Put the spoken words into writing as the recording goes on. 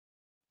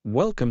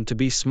Welcome to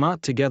Be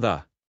Smart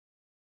Together.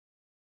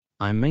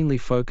 I mainly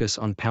focus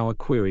on Power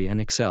Query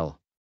and Excel.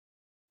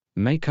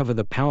 May cover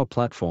the Power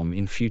Platform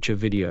in future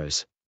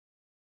videos.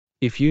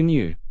 If you're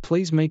new,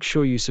 please make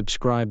sure you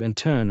subscribe and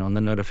turn on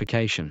the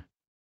notification.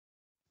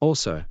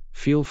 Also,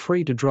 feel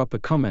free to drop a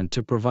comment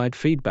to provide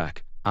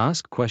feedback,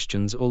 ask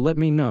questions or let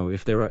me know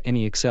if there are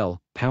any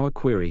Excel, Power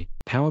Query,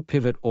 Power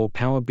Pivot or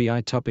Power BI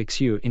topics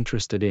you're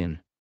interested in.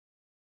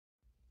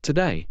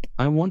 Today,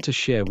 I want to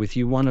share with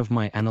you one of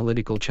my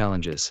analytical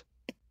challenges.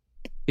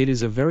 It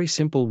is a very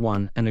simple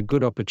one and a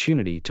good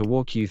opportunity to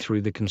walk you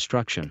through the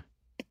construction.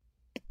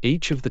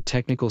 Each of the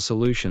technical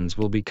solutions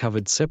will be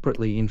covered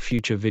separately in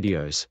future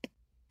videos.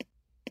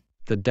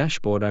 The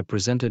dashboard I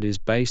presented is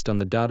based on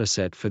the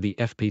dataset for the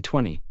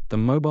FP20, the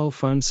Mobile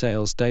Phone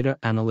Sales Data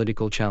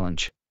Analytical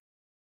Challenge.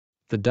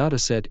 The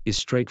dataset is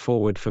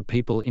straightforward for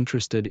people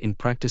interested in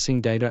practicing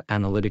data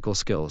analytical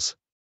skills.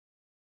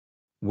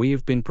 We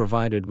have been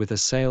provided with a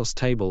sales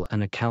table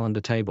and a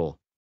calendar table.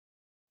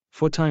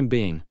 For time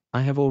being, I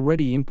have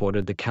already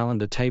imported the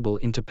calendar table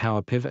into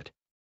Power Pivot.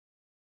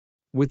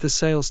 With the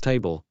sales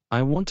table,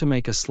 I want to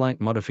make a slight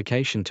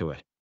modification to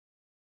it.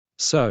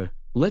 So,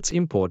 let's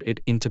import it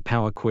into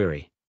Power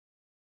Query.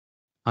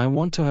 I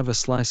want to have a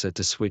slicer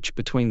to switch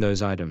between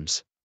those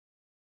items.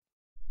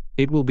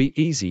 It will be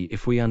easy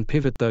if we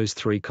unpivot those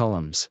three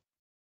columns.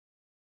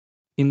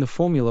 In the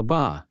formula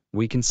bar,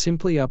 we can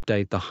simply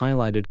update the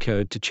highlighted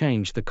code to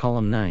change the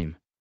column name.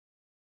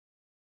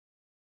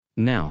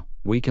 Now,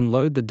 we can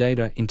load the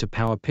data into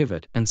Power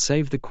Pivot and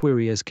save the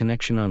query as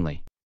connection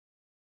only.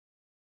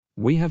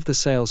 We have the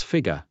sales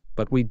figure,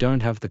 but we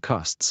don't have the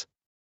costs.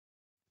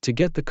 To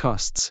get the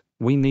costs,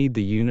 we need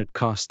the unit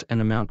cost and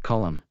amount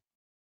column.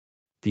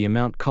 The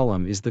amount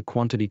column is the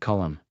quantity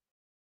column.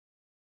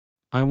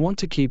 I want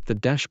to keep the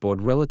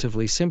dashboard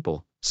relatively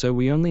simple, so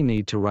we only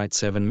need to write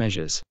 7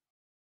 measures.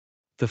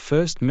 The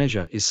first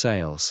measure is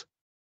sales.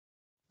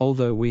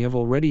 Although we have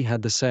already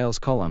had the sales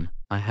column,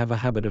 I have a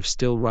habit of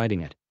still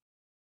writing it.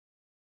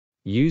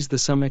 Use the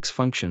SumX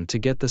function to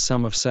get the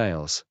sum of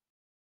sales.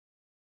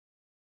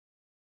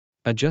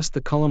 Adjust the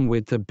column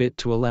width a bit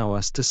to allow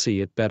us to see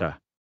it better.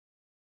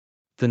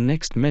 The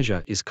next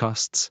measure is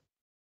costs.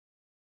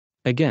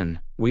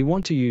 Again, we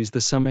want to use the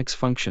SumX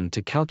function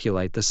to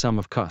calculate the sum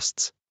of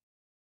costs.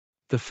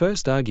 The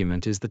first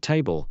argument is the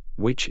table,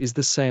 which is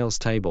the sales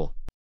table.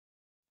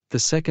 The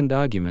second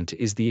argument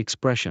is the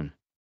expression.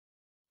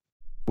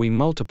 We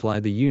multiply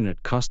the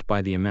unit cost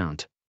by the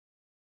amount.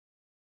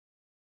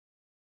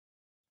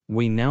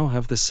 We now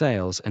have the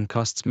sales and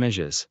costs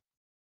measures.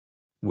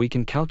 We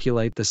can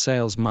calculate the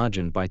sales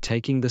margin by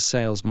taking the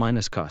sales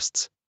minus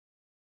costs.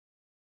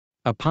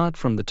 Apart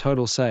from the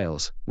total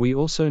sales, we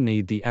also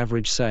need the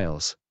average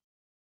sales.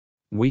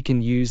 We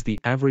can use the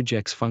average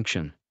X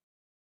function.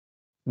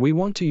 We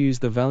want to use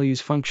the values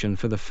function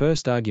for the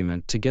first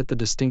argument to get the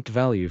distinct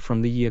value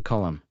from the year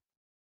column.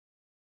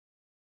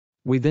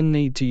 We then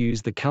need to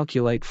use the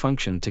calculate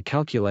function to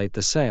calculate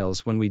the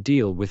sales when we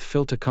deal with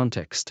filter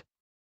context.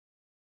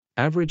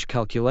 Average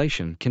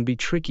calculation can be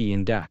tricky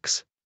in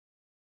DAX.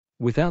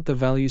 Without the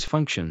values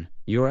function,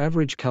 your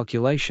average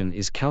calculation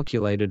is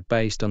calculated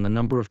based on the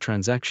number of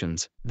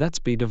transactions, that's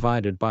B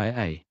divided by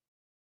A.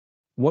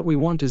 What we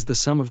want is the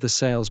sum of the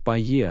sales by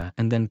year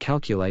and then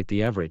calculate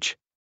the average.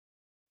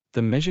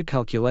 The measure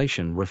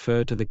calculation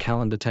refer to the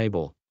calendar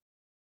table.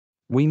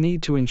 We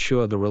need to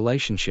ensure the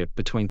relationship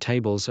between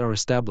tables are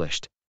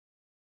established.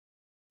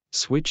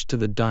 Switch to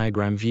the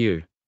diagram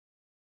view.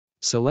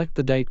 Select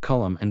the date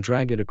column and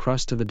drag it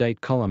across to the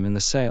date column in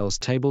the sales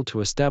table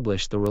to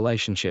establish the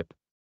relationship.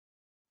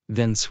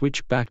 Then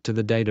switch back to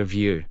the data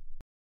view.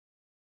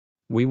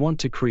 We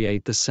want to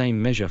create the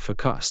same measure for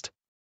cost.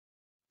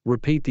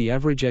 Repeat the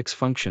average X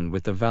function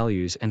with the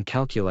values and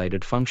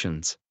calculated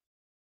functions.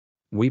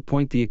 We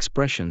point the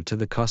expression to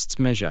the costs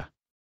measure.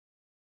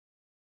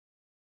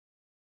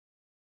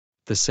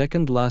 The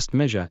second last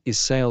measure is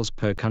sales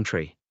per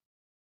country.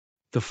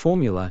 The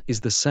formula is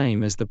the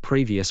same as the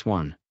previous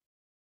one.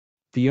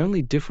 The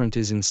only difference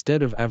is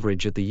instead of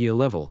average at the year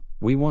level,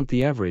 we want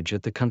the average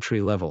at the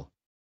country level.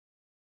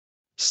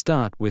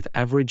 Start with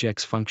average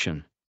X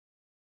function.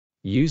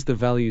 Use the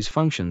values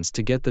functions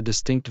to get the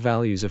distinct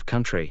values of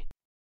country.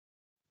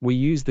 We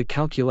use the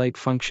calculate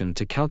function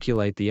to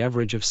calculate the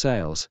average of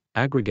sales,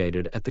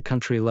 aggregated at the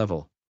country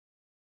level.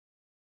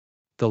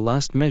 The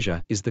last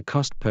measure is the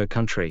cost per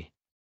country.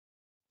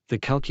 The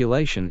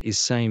calculation is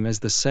same as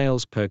the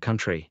sales per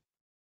country.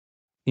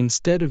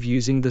 Instead of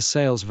using the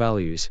sales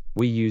values,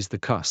 we use the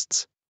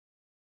costs.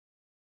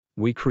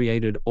 We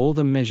created all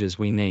the measures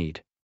we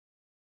need.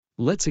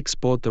 Let's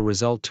export the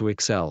result to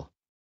Excel.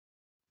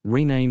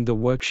 Rename the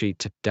worksheet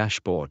to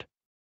Dashboard.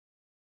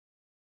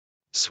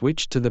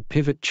 Switch to the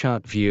pivot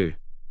chart view.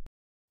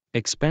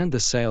 Expand the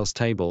sales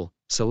table,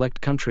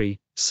 select country,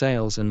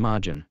 sales and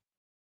margin.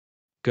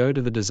 Go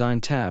to the Design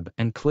tab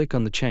and click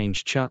on the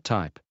Change Chart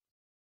Type.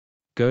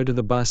 Go to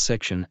the bar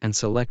section and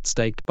select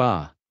Staked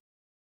Bar.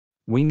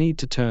 We need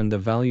to turn the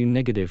value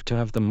negative to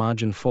have the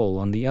margin fall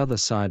on the other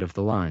side of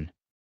the line.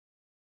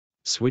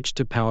 Switch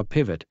to Power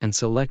Pivot and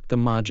select the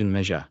margin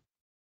measure.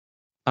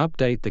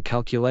 Update the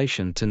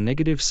calculation to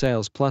negative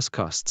sales plus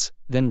costs,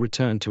 then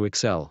return to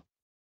Excel.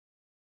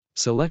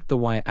 Select the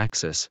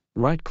Y-axis,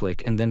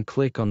 right-click and then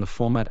click on the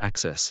Format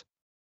axis.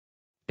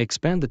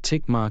 Expand the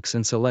tick marks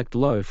and select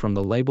Low from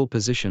the Label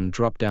Position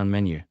drop-down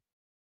menu.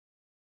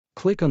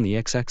 Click on the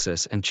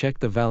X-axis and check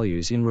the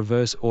values in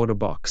reverse order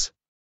box.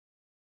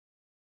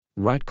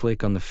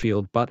 Right-click on the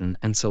Field button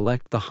and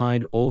select the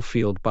Hide All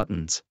Field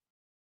buttons.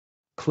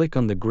 Click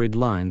on the grid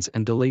lines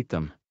and delete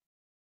them.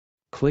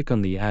 Click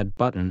on the Add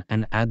button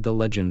and add the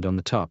legend on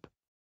the top.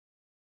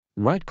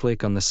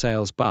 Right-click on the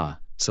sales bar,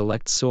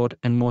 select Sort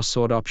and More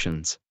Sort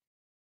options.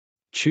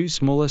 Choose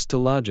Smallest to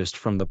Largest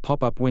from the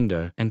pop-up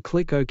window and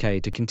click OK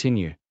to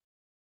continue.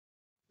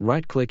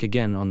 Right-click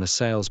again on the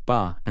sales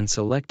bar and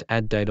select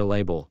Add Data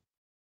Label.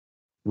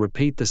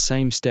 Repeat the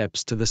same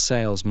steps to the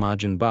sales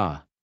margin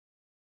bar.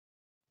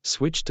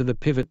 Switch to the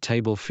Pivot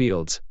Table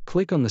fields,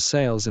 click on the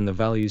Sales in the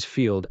Values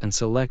field and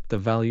select the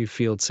Value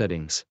field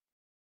settings.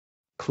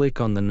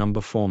 Click on the Number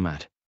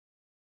format.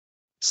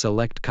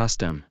 Select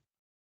Custom.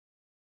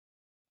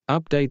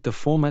 Update the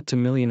format to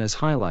million as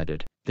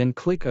highlighted, then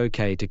click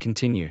OK to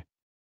continue.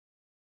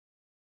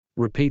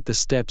 Repeat the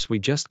steps we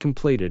just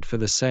completed for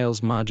the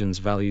Sales Margins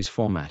Values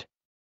format.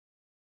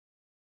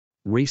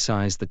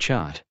 Resize the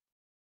chart.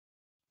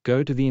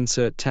 Go to the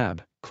Insert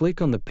tab,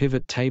 click on the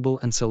Pivot Table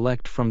and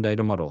select from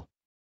Data Model.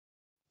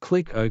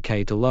 Click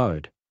OK to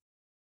load.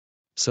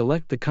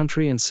 Select the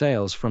country and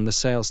sales from the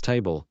sales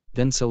table,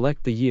 then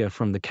select the year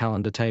from the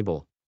calendar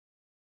table.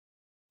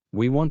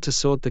 We want to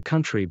sort the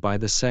country by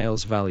the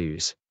sales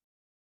values.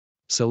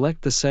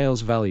 Select the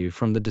sales value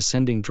from the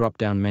descending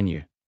drop-down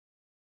menu.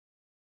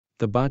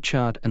 The bar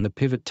chart and the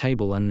pivot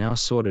table are now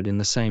sorted in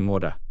the same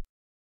order.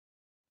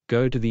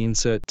 Go to the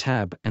Insert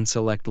tab and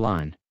select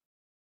Line.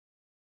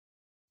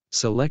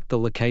 Select the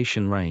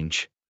location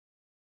range.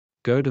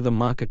 Go to the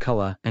marker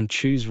color and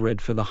choose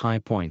red for the high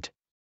point.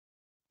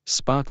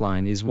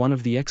 Sparkline is one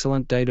of the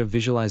excellent data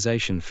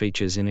visualization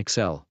features in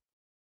Excel.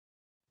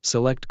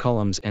 Select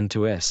columns N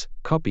to S,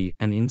 copy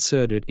and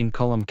insert it in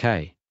column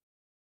K.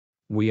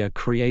 We are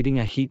creating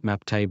a heat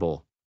map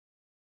table.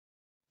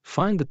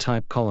 Find the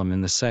type column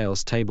in the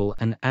sales table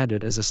and add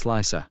it as a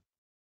slicer.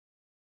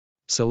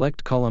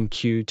 Select column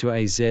Q to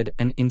AZ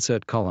and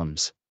insert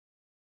columns.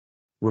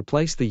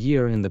 Replace the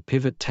year in the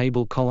pivot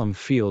table column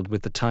field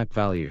with the type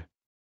value.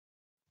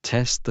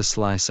 Test the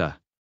slicer.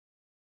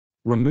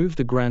 Remove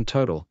the grand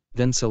total,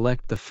 then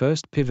select the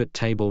first pivot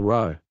table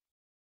row.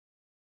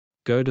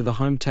 Go to the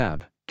Home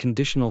tab,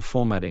 Conditional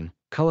Formatting,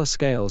 Color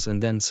Scales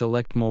and then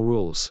select More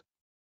Rules.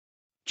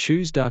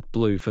 Choose dark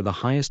blue for the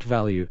highest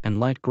value and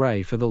light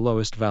gray for the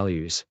lowest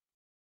values.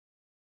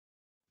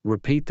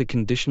 Repeat the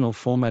conditional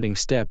formatting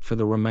step for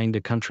the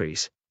remainder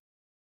countries.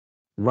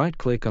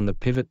 Right-click on the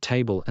pivot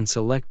table and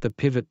select the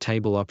pivot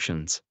table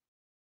options.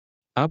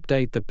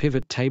 Update the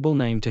pivot table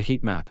name to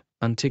Heatmap.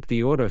 Untick the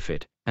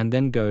AutoFit, and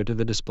then go to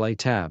the Display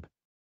tab.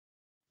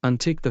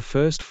 Untick the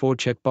first 4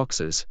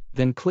 checkboxes,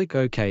 then click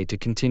OK to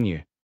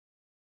continue.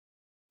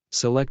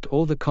 Select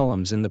all the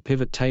columns in the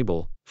pivot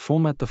table,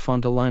 format the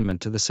font alignment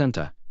to the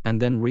center,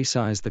 and then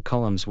resize the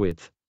columns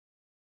width.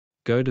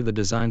 Go to the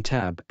Design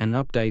tab and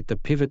update the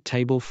pivot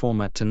table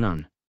format to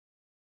None.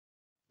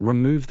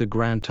 Remove the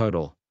grand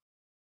total.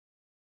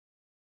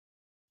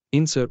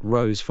 Insert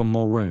rows for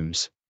more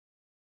rooms.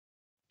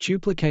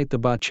 Duplicate the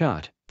bar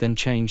chart, then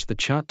change the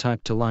chart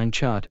type to line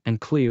chart and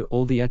clear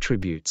all the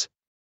attributes.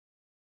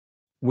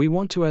 We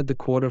want to add the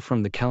quarter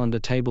from the calendar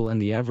table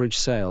and the average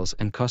sales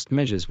and cost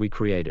measures we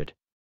created.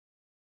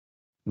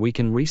 We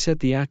can reset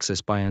the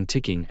axis by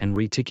unticking and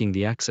reticking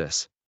the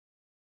axis.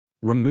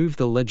 Remove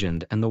the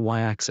legend and the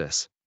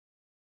Y-axis.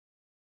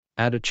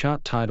 Add a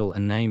chart title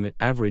and name it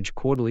Average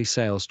Quarterly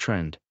Sales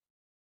Trend.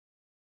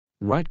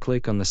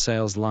 Right-click on the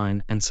sales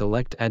line and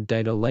select Add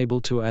Data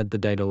Label to add the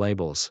data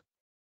labels.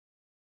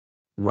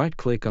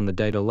 Right-click on the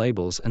data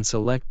labels and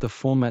select the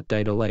Format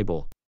Data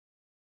Label.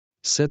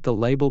 Set the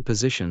label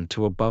position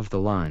to above the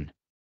line.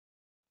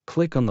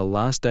 Click on the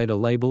last data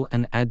label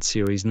and add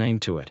series name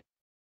to it.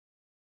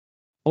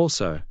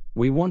 Also,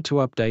 we want to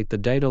update the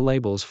data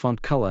label's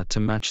font color to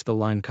match the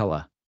line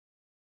color.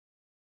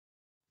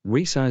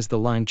 Resize the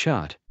line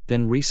chart,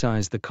 then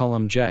resize the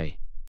column J.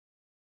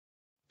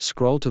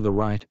 Scroll to the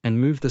right and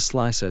move the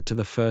slicer to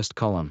the first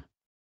column.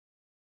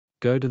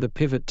 Go to the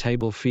pivot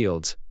table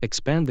fields,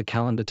 expand the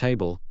calendar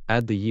table,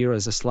 add the year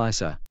as a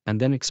slicer, and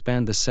then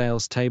expand the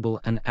sales table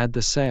and add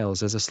the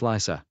sales as a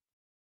slicer.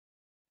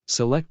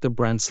 Select the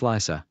brand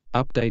slicer,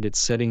 update its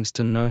settings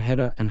to no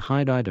header and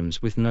hide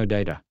items with no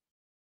data.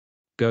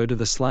 Go to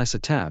the Slicer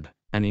tab,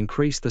 and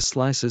increase the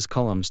slicer's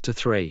columns to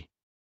 3.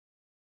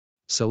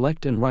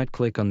 Select and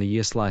right-click on the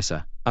year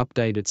slicer,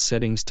 update its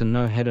settings to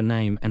no header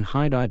name and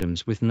hide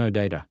items with no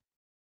data.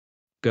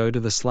 Go to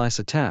the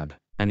Slicer tab,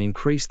 and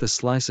increase the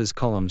slicer's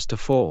columns to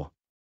 4.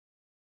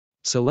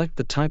 Select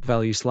the type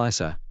value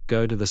slicer,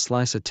 go to the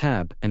Slicer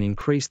tab and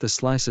increase the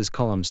slicer's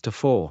columns to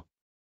 4.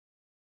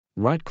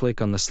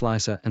 Right-click on the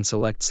slicer and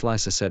select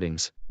Slicer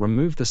Settings,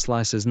 remove the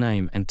slicer's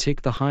name and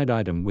tick the Hide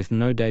Item with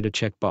No Data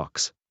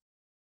checkbox.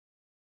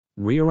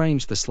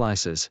 Rearrange the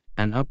slices,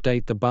 and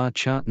update the bar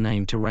chart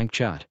name to Rank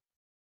Chart.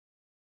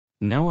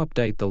 Now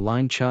update the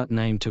line chart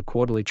name to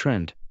Quarterly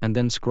Trend, and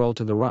then scroll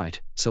to the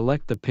right,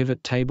 select the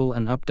Pivot Table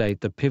and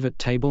update the Pivot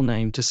Table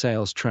name to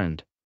Sales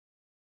Trend.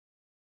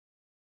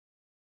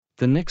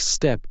 The next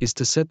step is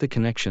to set the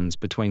connections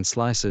between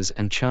slices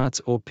and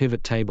charts or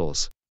pivot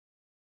tables.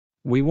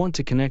 We want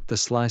to connect the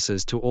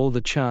slices to all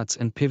the charts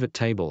and pivot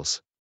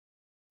tables.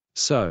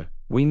 So,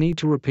 we need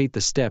to repeat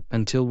the step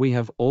until we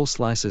have all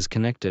slices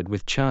connected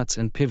with charts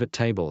and pivot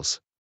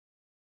tables.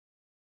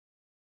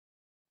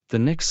 The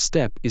next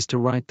step is to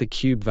write the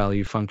cube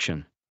value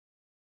function.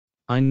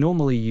 I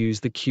normally use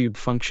the cube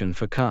function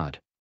for card.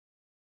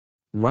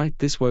 Write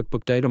this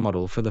workbook data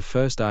model for the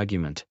first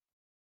argument.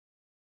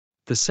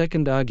 The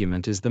second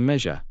argument is the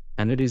measure,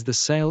 and it is the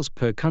sales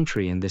per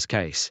country in this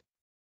case.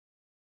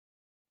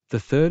 The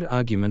third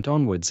argument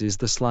onwards is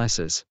the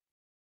slices.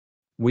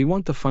 We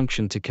want the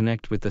function to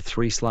connect with the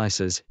three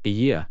slices, a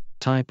year,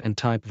 type and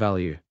type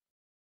value.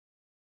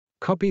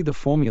 Copy the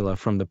formula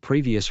from the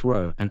previous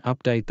row and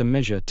update the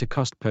measure to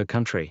cost per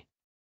country.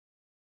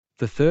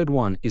 The third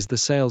one is the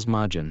sales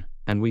margin,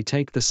 and we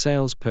take the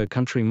sales per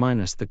country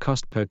minus the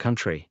cost per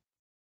country.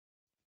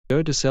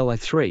 Go to cell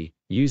A3,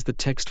 use the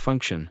text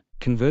function,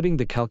 converting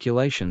the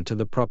calculation to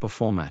the proper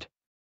format.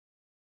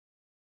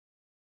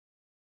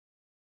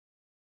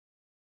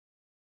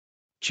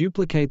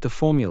 Duplicate the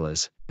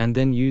formulas, and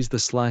then use the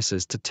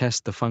slices to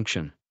test the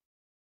function.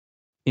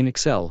 In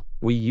Excel,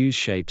 we use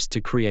shapes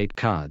to create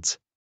cards.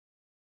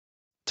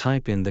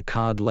 Type in the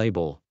card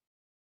label.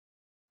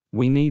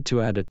 We need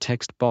to add a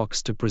text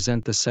box to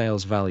present the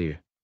sales value.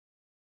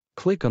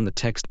 Click on the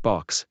text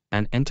box,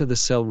 and enter the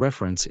cell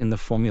reference in the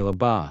formula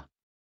bar.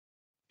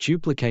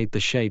 Duplicate the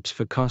shapes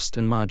for cost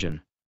and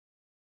margin.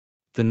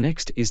 The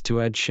next is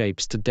to add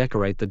shapes to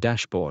decorate the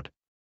dashboard.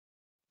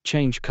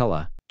 Change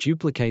color,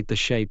 duplicate the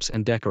shapes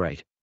and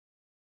decorate.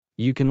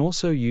 You can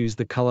also use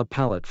the color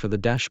palette for the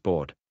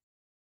dashboard.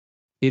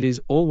 It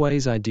is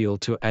always ideal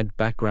to add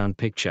background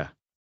picture.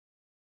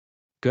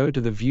 Go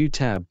to the View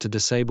tab to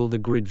disable the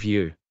grid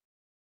view.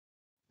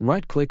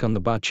 Right-click on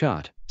the bar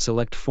chart,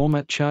 select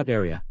Format Chart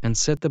Area and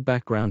set the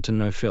background to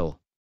No Fill.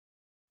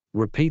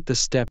 Repeat the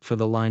step for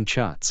the line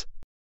charts.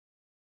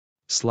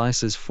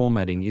 Slices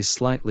formatting is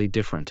slightly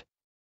different.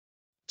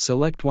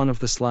 Select one of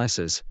the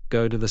slices,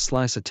 go to the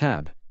Slicer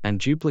tab, and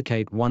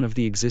duplicate one of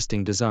the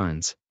existing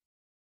designs.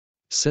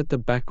 Set the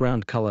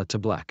background color to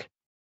black.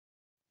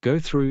 Go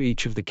through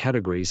each of the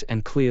categories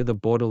and clear the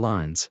border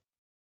lines.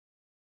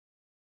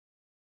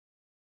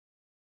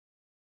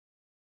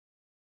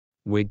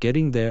 We're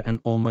getting there and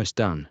almost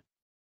done.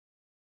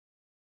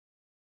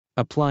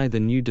 Apply the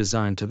new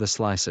design to the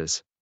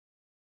slices.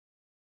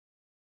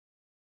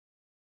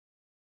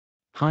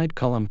 Hide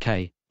column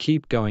K,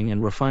 keep going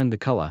and refine the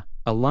color,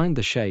 align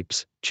the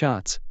shapes,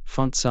 charts,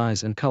 font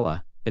size and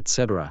color,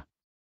 etc.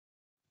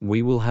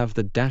 We will have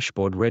the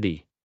dashboard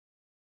ready.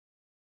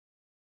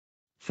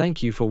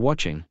 Thank you for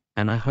watching,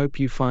 and I hope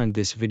you find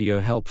this video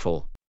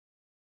helpful.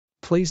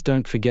 Please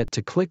don't forget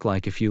to click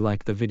like if you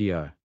like the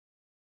video.